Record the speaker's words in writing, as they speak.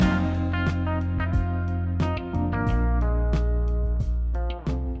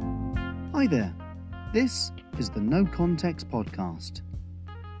Hi there, this is the No Context Podcast.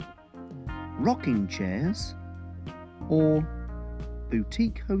 Rocking chairs or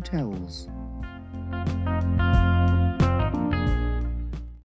boutique hotels?